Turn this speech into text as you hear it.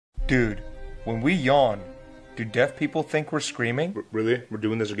Dude, when we yawn, do deaf people think we're screaming? Really? We're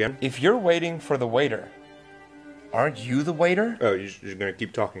doing this again? If you're waiting for the waiter, aren't you the waiter? Oh, you're gonna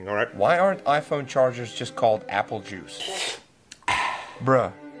keep talking, alright? Why aren't iPhone chargers just called apple juice?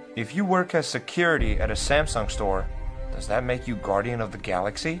 Bruh, if you work as security at a Samsung store, does that make you guardian of the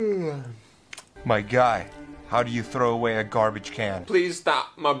galaxy? My guy, how do you throw away a garbage can? Please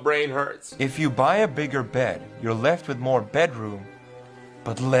stop, my brain hurts. If you buy a bigger bed, you're left with more bedroom,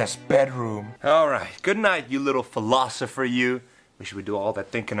 but less bedroom. Alright, good night, you little philosopher, you. Wish you would do all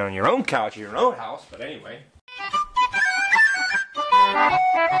that thinking on your own couch in your own house, but anyway.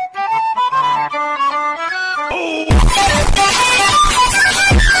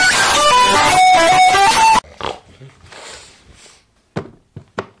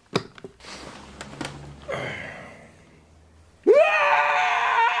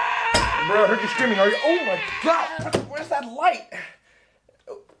 Bro, I heard you screaming. Are you? Oh my God! Where's that light?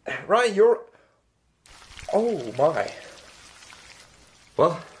 Ryan, you're. Oh my.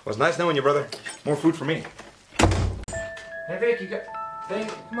 Well, it was nice knowing you, brother. More food for me. Hey, Vic, you got. Vic,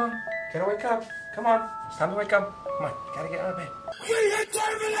 come on. Gotta wake up. Come on. It's time to wake up. Come on. Gotta get out of bed. We hit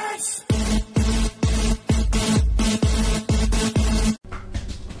terminus!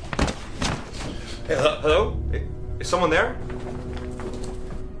 Hey, hello? Is someone there?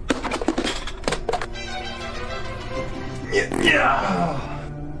 Yeah.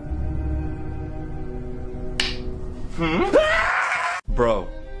 Bro,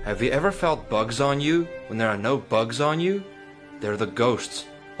 have you ever felt bugs on you when there are no bugs on you? They're the ghosts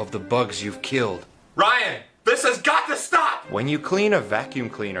of the bugs you've killed. Ryan, this has got to stop! When you clean a vacuum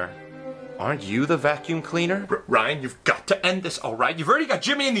cleaner, aren't you the vacuum cleaner? Ryan, you've got to end this, alright? You've already got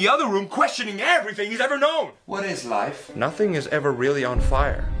Jimmy in the other room questioning everything he's ever known. What is life? Nothing is ever really on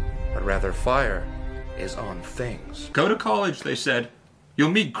fire, but rather fire is on things. Go to college, they said. You'll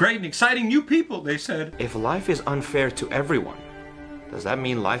meet great and exciting new people, they said. If life is unfair to everyone, does that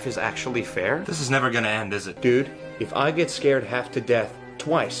mean life is actually fair? This is never gonna end, is it? Dude, if I get scared half to death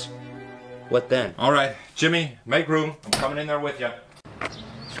twice, what then? Alright, Jimmy, make room. I'm coming in there with you.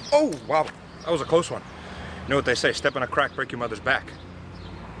 Oh, wow. That was a close one. You know what they say, step on a crack, break your mother's back.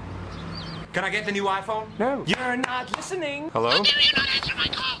 Can I get the new iPhone? No. You're not listening. Hello? How dare you not answer my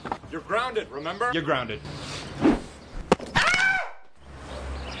call? You're grounded, remember? You're grounded.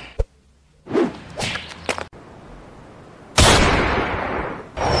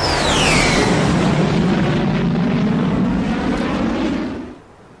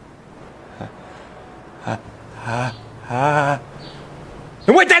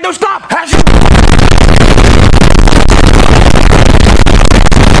 Wait, Dad, no, stop!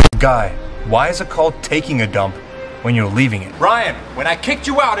 Guy, why is it called taking a dump when you're leaving it? Ryan, when I kicked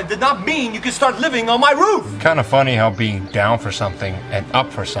you out, it did not mean you could start living on my roof. Kinda funny how being down for something and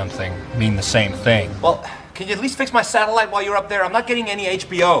up for something mean the same thing. Well, can you at least fix my satellite while you're up there? I'm not getting any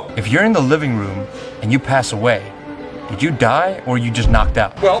HBO. If you're in the living room and you pass away, did you die or you just knocked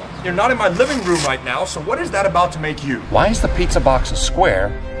out? Well, you're not in my living room right now, so what is that about to make you? Why is the pizza box a square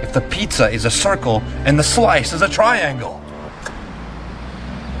if the pizza is a circle and the slice is a triangle?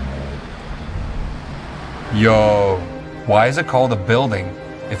 Yo, why is it called a building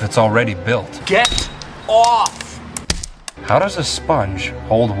if it's already built? Get off! How does a sponge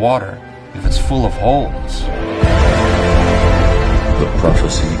hold water if it's full of holes? The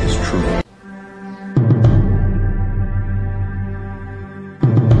prophecy is true.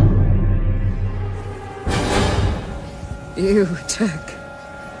 You took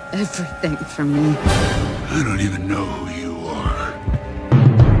everything from me. I don't even know who you are.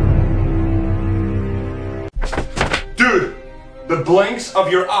 Dude, the blanks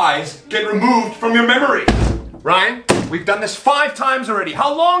of your eyes get removed from your memory. Ryan, we've done this 5 times already.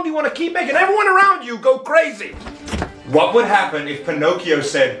 How long do you want to keep making everyone around you go crazy? What would happen if Pinocchio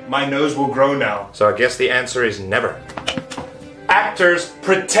said, "My nose will grow now"? So I guess the answer is never. Actors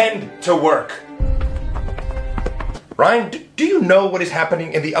pretend to work. Ryan, do you know what is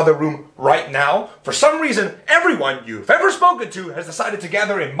happening in the other room right now? For some reason, everyone you've ever spoken to has decided to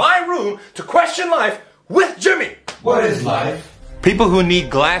gather in my room to question life with Jimmy. What is life? People who need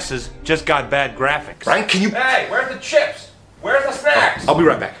glasses just got bad graphics. Ryan, can you... Hey, where's the chips? Where's the snacks? I'll be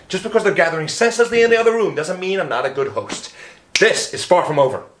right back. Just because they're gathering senselessly in the other room doesn't mean I'm not a good host. This is far from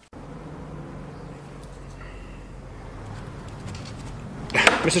over.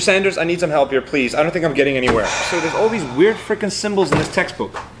 Mr. Sanders, I need some help here, please. I don't think I'm getting anywhere. So there's all these weird freaking symbols in this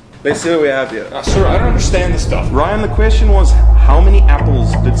textbook. Let's see what we have here. Sir, I don't understand this stuff. Ryan, the question was, how many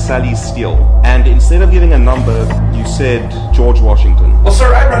apples did Sally steal? And instead of giving a number, you said George Washington. Well,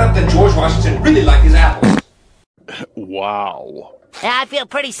 sir, I read up that George Washington really liked his apples. Wow. Yeah, I feel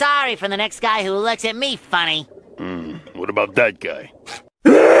pretty sorry for the next guy who looks at me funny. What about that guy?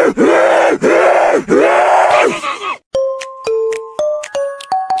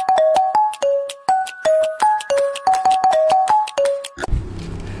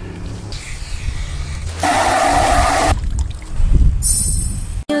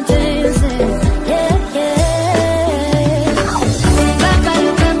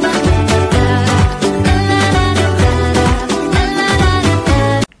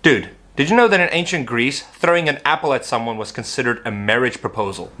 Dude, did you know that in ancient Greece, throwing an apple at someone was considered a marriage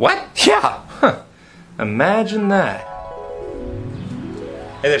proposal? What? Yeah! Huh. Imagine that.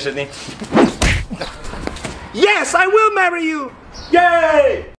 Hey there, Sydney. Yes, I will marry you!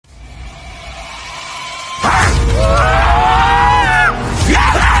 Yay!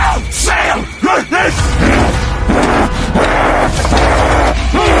 Sam!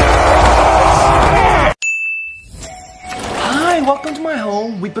 Hi, welcome to my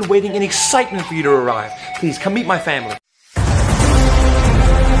home. We've been waiting in excitement for you to arrive. Please, come meet my family.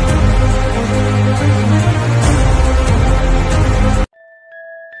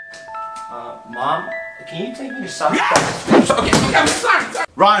 Mom, can you take me to South Park? Okay, I'm sorry.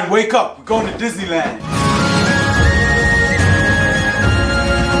 Ryan, wake up. We're going to Disneyland.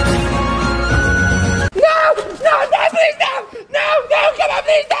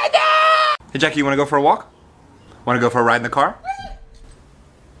 Hey, Jackie, you want to go for a walk? Want to go for a ride in the car?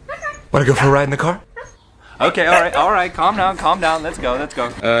 Want to go for a ride in the car? Okay, all right. Calm down. Let's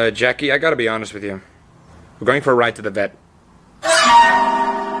go. Jackie, I gotta be honest with you. We're going for a ride to the vet.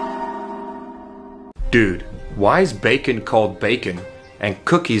 Dude, why is bacon called bacon and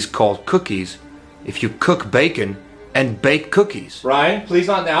cookies called cookies if you cook bacon and bake cookies? Ryan, please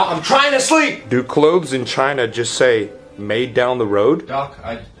not now. I'm trying to sleep! Do clothes in China just say, made down the road? Doc,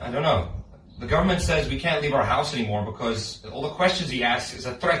 I don't know. The government says we can't leave our house anymore because all the questions he asks is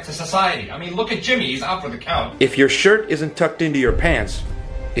a threat to society. I mean, look at Jimmy. He's out for the count. If your shirt isn't tucked into your pants,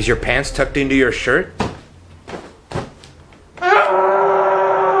 is your pants tucked into your shirt?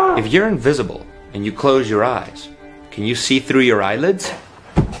 If you're invisible and you close your eyes, can you see through your eyelids?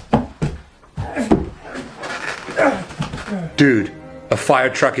 Dude, a fire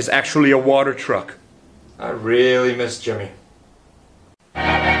truck is actually a water truck. I really miss Jimmy.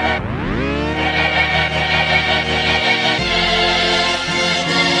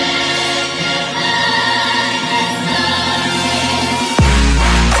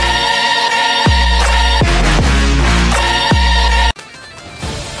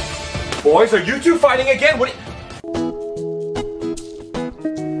 Boys, are you two fighting again? What?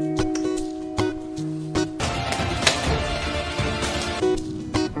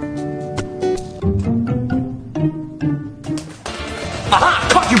 Aha!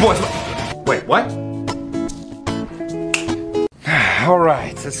 Caught you boys! Wait, what? All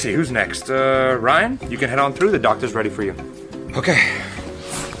right, let's see, who's next? Ryan, you can head on through. The doctor's ready for you. Okay.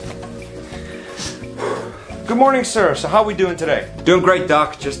 Good morning, sir. So how are we doing today? Doing great,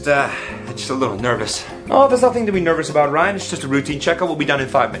 Doc. Just a little nervous. Oh, there's nothing to be nervous about, Ryan. It's just a routine checkup. We'll be done in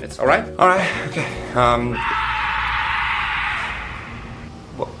 5 minutes, all right? All right, okay.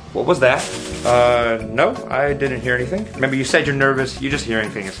 What was that? No, I didn't hear anything. Remember, you said you're nervous. You're just hearing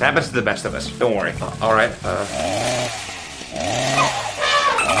things. It happens to the best of us. Don't worry. All right,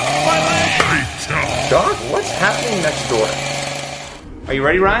 Doc, what's happening next door? Are you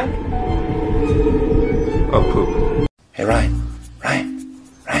ready, Ryan? Oh, poop. Hey, Ryan.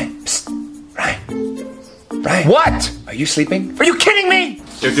 Psst. Ryan. What? Are you sleeping? Are you kidding me?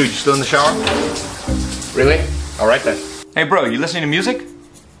 Dude, you still in the shower? Really? All right, then. Hey, bro, you listening to music?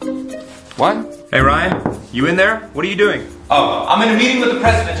 What? Hey, Ryan, you in there? What are you doing? Oh, I'm in a meeting with the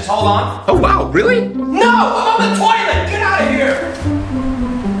president. Just hold on. Oh, wow, really? No, I'm on the toilet. Get out of here.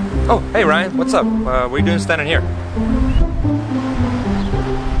 Oh, hey, Ryan, what's up? What are you doing standing here?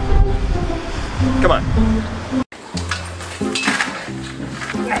 Come on.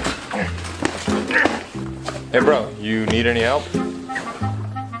 Hey, bro, you need any help?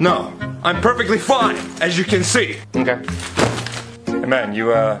 No, I'm perfectly fine, as you can see. Okay. Hey, man,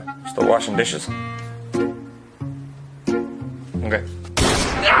 you, still washing dishes? Okay.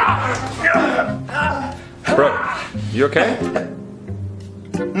 Bro, you okay?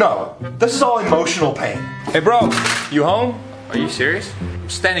 No, this is all emotional pain. Hey, bro, you home? Are you serious? I'm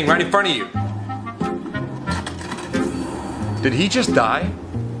standing right in front of you. Did he just die?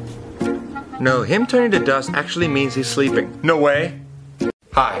 No, him turning to dust actually means he's sleeping. No way.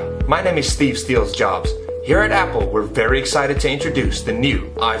 Hi, my name is Steve Steals Jobs. Here at Apple, we're very excited to introduce the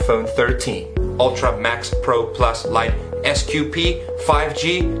new iPhone 13, Ultra Max Pro Plus Lite SQP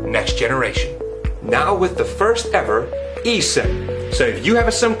 5G Next Generation. Now with the first ever eSIM. So if you have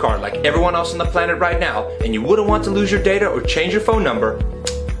a SIM card like everyone else on the planet right now, and you wouldn't want to lose your data or change your phone number,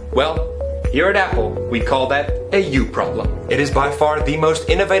 well, here at Apple, we call that a you problem. It is by far the most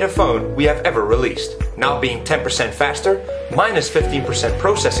innovative phone we have ever released. Now being 10% faster, minus 15%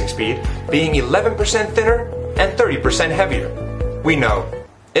 processing speed, being 11% thinner, and 30% heavier. We know,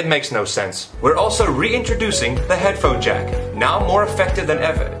 it makes no sense. We're also reintroducing the headphone jack, now more effective than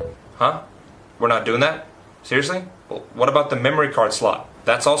ever. Huh? We're not doing that? Seriously? Well, what about the memory card slot?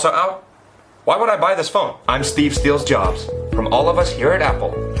 That's also out? Why would I buy this phone? I'm Steve Steals Jobs. From all of us here at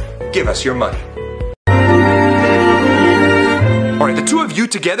Apple, give us your money. Alright, the two of you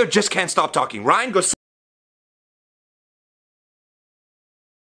together just can't stop talking. Ryan, go.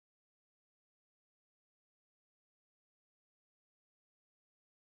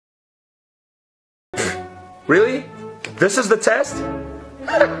 Really? This is the test?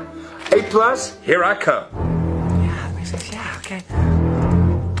 A plus, here I come. Yeah, that makes sense. Yeah, okay.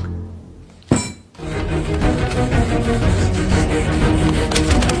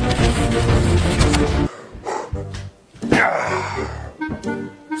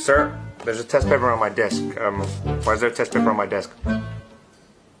 Sir, there's a test paper on my desk. Why is there a test paper on my desk?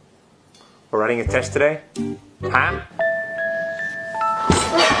 We're writing a test today? Huh?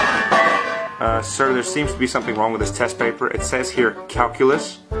 Sir, there seems to be something wrong with this test paper. It says here,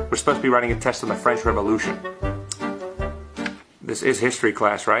 calculus. We're supposed to be writing a test on the French Revolution. This is history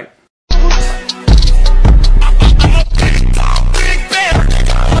class, right?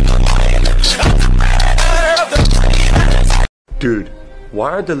 Dude,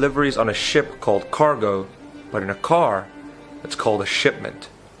 why are deliveries on a ship called cargo, but in a car, it's called a shipment?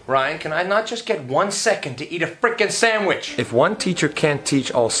 Ryan, can I not just get 1 second to eat a frickin' sandwich? If one teacher can't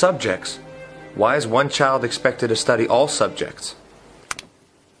teach all subjects, why is one child expected to study all subjects?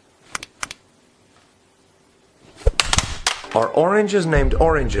 Are oranges named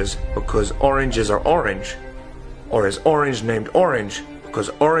oranges because oranges are orange? Or is orange named orange because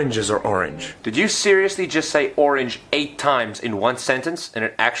oranges are orange? Did you seriously just say orange 8 times in one sentence and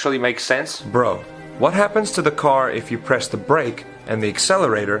it actually makes sense? Bro, what happens to the car if you press the brake and the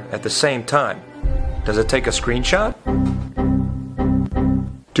accelerator at the same time? Does it take a screenshot?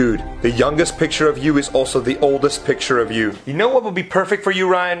 Dude, the youngest picture of you is also the oldest picture of you. You know what would be perfect for you,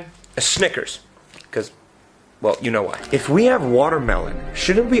 Ryan? A Snickers. Because, well, you know why. If we have watermelon,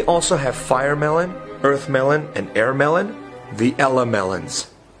 shouldn't we also have fire melon, earth melon, and air melon? The Ella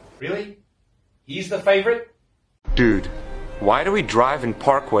melons. Really? He's the favorite? Dude, why do we drive in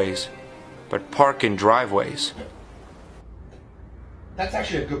parkways, but park in driveways? That's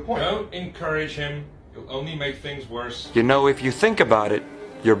actually a good point. Don't encourage him. You'll only make things worse. You know, if you think about it,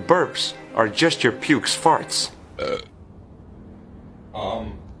 your burps are just your pukes farts. I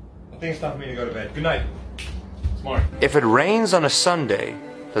think it's time for me to go to bed. Good night. Smart. If it rains on a Sunday,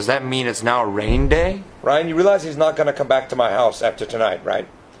 does that mean it's now a rain day? Ryan, you realize he's not gonna come back to my house after tonight, right?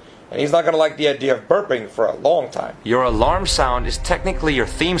 And he's not gonna like the idea of burping for a long time. Your alarm sound is technically your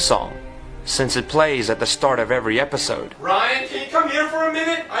theme song, since it plays at the start of every episode. Ryan, can you come here for a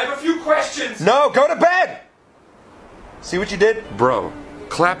minute? I have a few questions. No, go to bed! See what you did? Bro,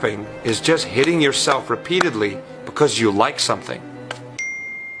 clapping is just hitting yourself repeatedly because you like something.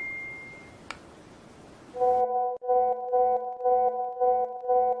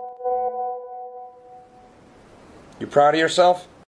 You proud of yourself?